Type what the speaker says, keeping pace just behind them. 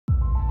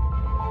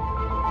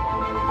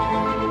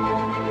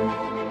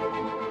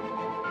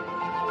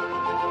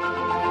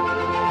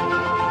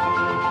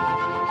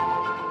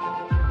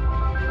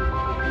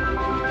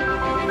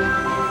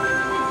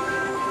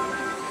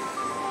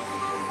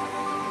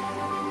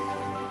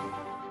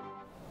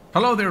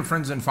Hello there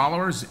friends and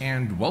followers,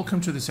 and welcome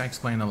to this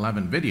Explain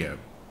 11 video.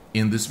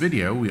 In this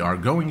video we are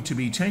going to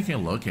be taking a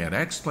look at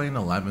Explain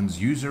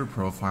 11's user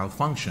profile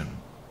function.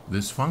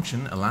 This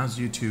function allows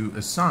you to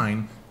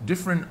assign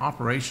different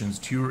operations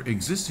to your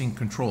existing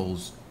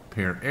controls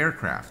per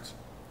aircraft.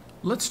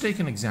 Let's take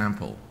an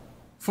example.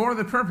 For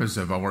the purpose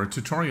of our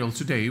tutorial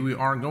today, we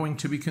are going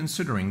to be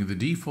considering the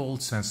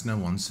default Cessna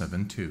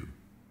 172.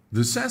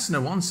 The Cessna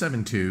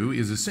 172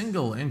 is a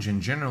single-engine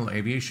general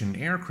aviation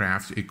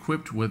aircraft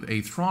equipped with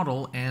a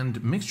throttle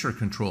and mixture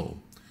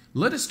control.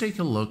 Let us take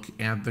a look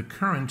at the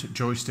current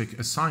joystick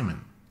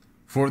assignment.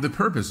 For the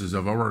purposes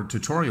of our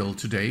tutorial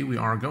today, we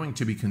are going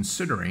to be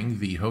considering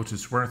the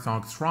Hotus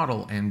Werthog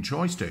throttle and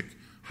joystick.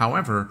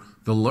 However,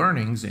 the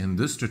learnings in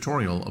this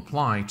tutorial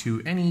apply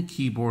to any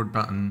keyboard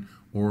button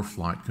or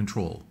flight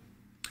control.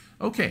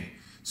 Okay.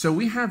 So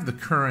we have the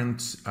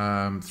current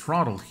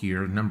throttle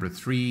here. Number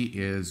 3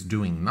 is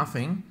doing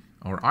nothing,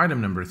 or item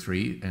number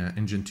 3,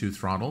 engine 2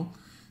 throttle.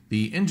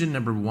 The engine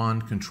number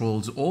 1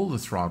 controls all the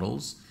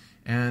throttles,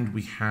 and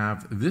we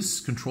have this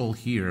control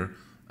here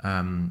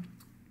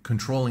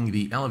controlling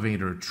the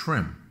elevator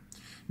trim.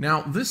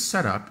 Now this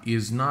setup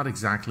is not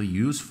exactly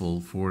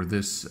useful for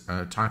this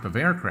type of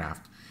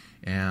aircraft,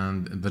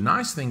 and the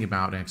nice thing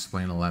about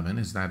Explain 11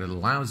 is that it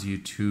allows you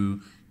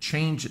to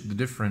change the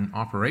different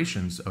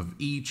operations of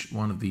each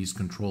one of these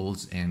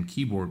controls and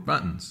keyboard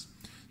buttons.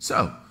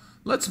 So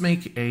let's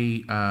make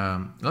a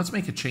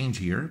change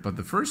here. But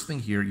the first thing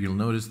here, you'll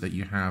notice that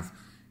you have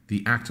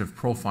the active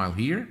profile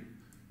here,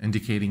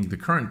 indicating the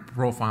current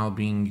profile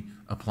being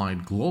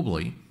applied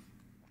globally,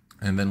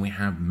 and then we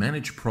have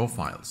manage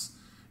profiles.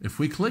 If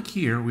we click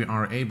here, we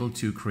are able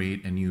to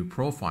create a new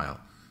profile.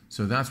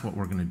 So that's what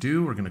we're going to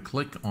do. We're going to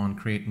click on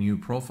create new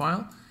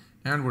profile,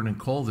 and we're going to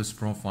call this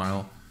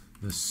profile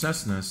the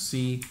Cessna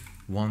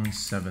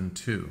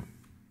C172.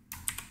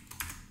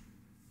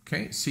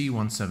 Okay,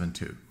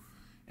 C172.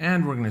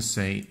 And we're going to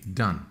say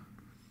done.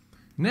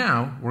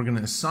 Now we're going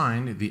to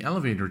assign the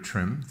elevator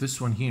trim,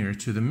 this one here,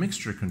 to the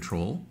mixture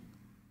control.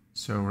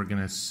 So we're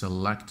going to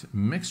select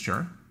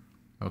mixture.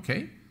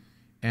 Okay.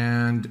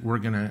 And we're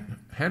going to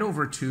head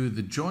over to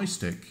the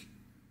joystick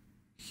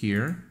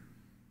here.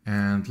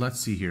 And let's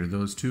see here,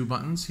 those two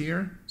buttons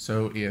here.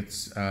 So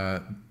it's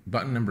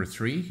button number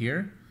 3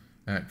 here.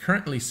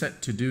 Currently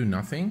set to do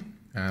nothing.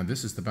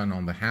 This is the button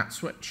on the hat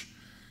switch.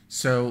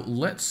 So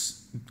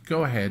let's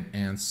go ahead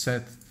and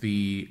set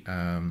the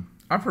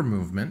upper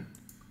movement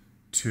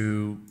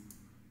to,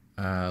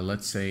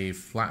 let's say,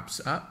 flaps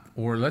up,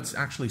 or let's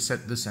actually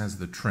set this as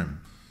the trim.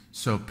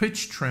 So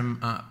pitch trim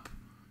up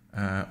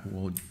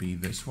will be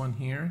this one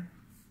here.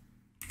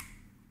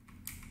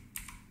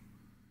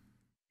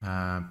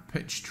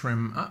 Pitch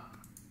trim up,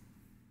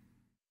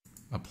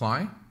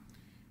 apply.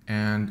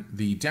 And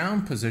the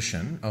down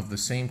position of the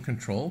same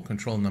control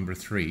number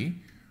 3,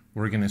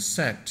 we're going to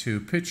set to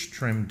pitch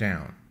trim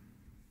down.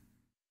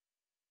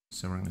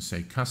 So we're going to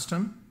say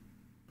custom,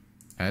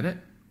 edit,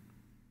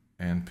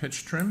 and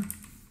pitch trim.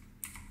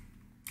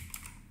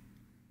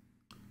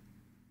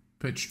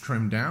 Pitch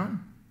trim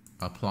down,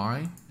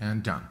 apply,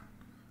 and done.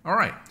 All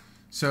right.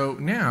 So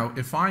now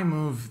if I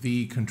move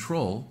the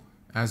control,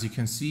 as you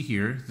can see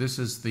here, this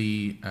is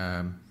the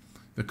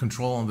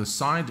control on the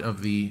side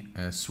of the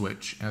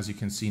switch. As you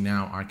can see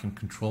now, I can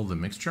control the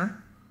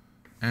mixture,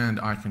 and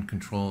I can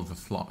control the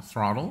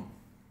throttle.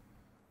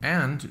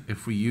 And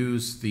if we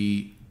use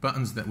the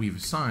buttons that we've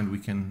assigned, we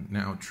can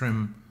now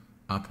trim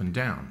up and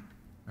down,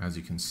 as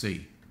you can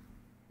see.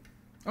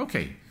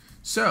 Okay,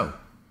 so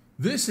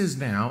this is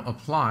now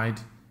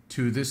applied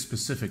to this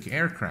specific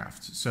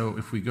aircraft. So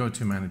if we go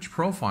to Manage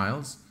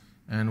Profiles,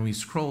 and we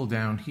scroll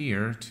down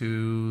here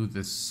to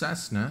the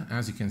Cessna,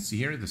 as you can see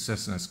here, the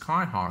Cessna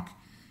Skyhawk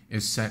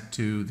is set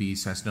to the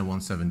Cessna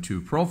 172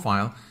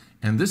 profile,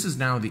 and this is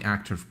now the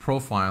active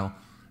profile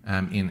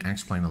in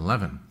Explain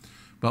 11.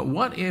 But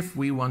what if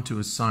we want to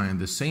assign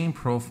the same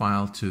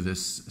profile to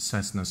this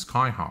Cessna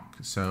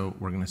Skyhawk? So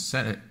we're going to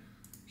set it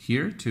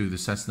here to the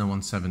Cessna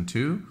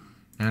 172,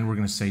 and we're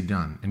going to say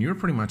done, and you're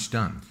pretty much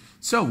done.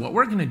 So what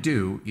we're going to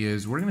do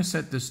is we're going to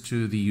set this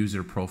to the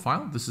user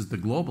profile. This is the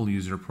global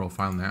user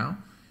profile now,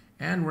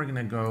 and we're going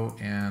to go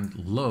and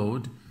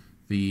load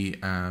the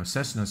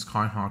Cessna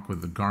Skyhawk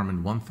with the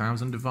Garmin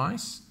 1000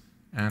 device,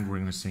 and we're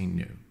going to say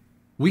new.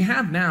 We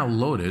have now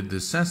loaded the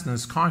Cessna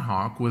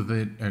Skyhawk with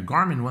a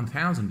Garmin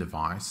 1000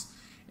 device,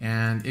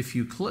 and if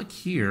you click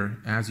here,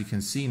 as you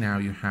can see now,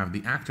 you have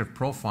the active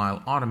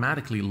profile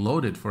automatically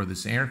loaded for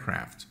this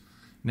aircraft.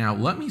 Now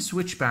let me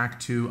switch back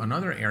to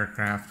another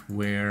aircraft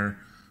where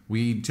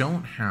we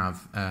don't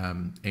have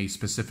a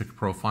specific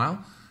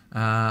profile.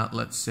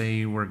 Let's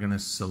say we're going to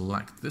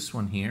select this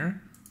one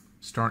here,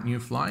 start new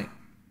flight.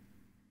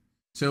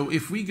 So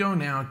if we go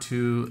now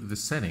to the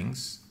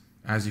settings,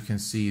 as you can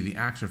see, the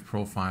active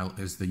profile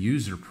is the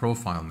user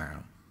profile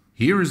now.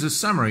 Here is a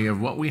summary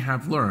of what we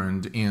have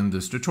learned in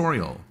this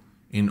tutorial.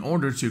 In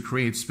order to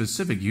create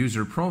specific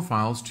user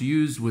profiles to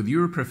use with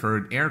your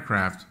preferred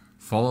aircraft,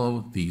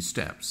 follow these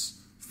steps.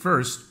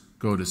 First,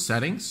 go to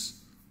Settings,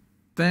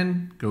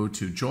 then go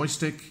to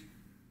Joystick,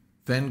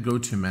 then go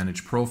to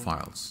Manage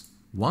Profiles.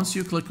 Once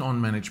you click on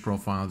Manage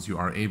Profiles, you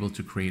are able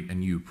to create a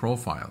new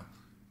profile.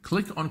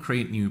 Click on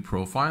Create New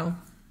Profile,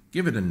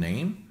 give it a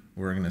name.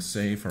 We're going to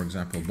say, for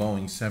example,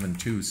 Boeing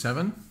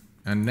 727.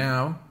 And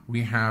now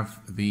we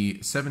have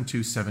the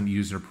 727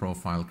 user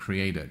profile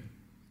created.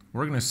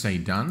 We're going to say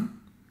Done.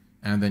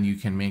 And then you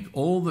can make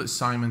all the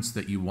assignments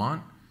that you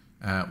want,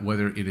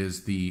 whether it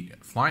is the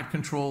flight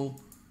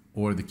control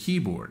or the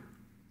keyboard.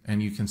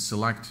 And you can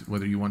select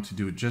whether you want to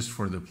do it just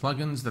for the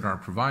plugins that are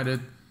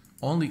provided,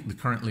 only the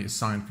currently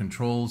assigned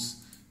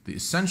controls, the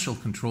essential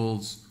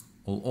controls,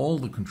 or all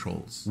the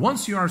controls.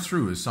 Once you are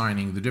through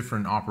assigning the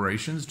different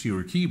operations to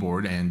your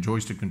keyboard and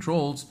joystick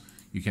controls,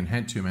 you can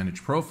head to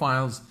Manage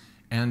Profiles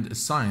and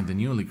assign the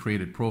newly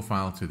created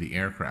profile to the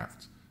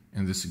aircraft.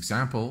 In this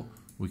example,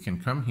 we can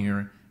come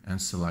here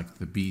and select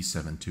the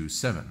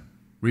B727.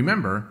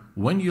 Remember,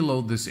 when you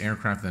load this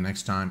aircraft the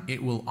next time,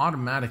 it will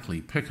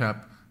automatically pick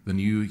up the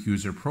new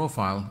user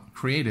profile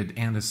created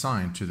and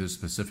assigned to this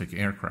specific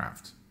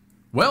aircraft.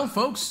 Well,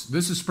 folks,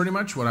 this is pretty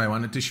much what I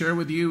wanted to share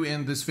with you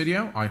in this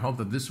video. I hope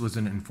that this was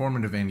an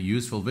informative and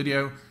useful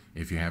video.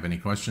 If you have any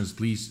questions,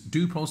 please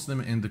do post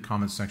them in the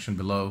comment section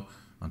below.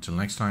 Until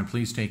next time,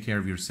 please take care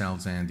of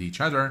yourselves and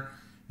each other,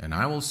 and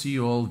I will see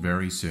you all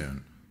very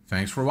soon.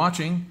 Thanks for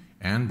watching,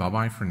 and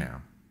bye-bye for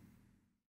now.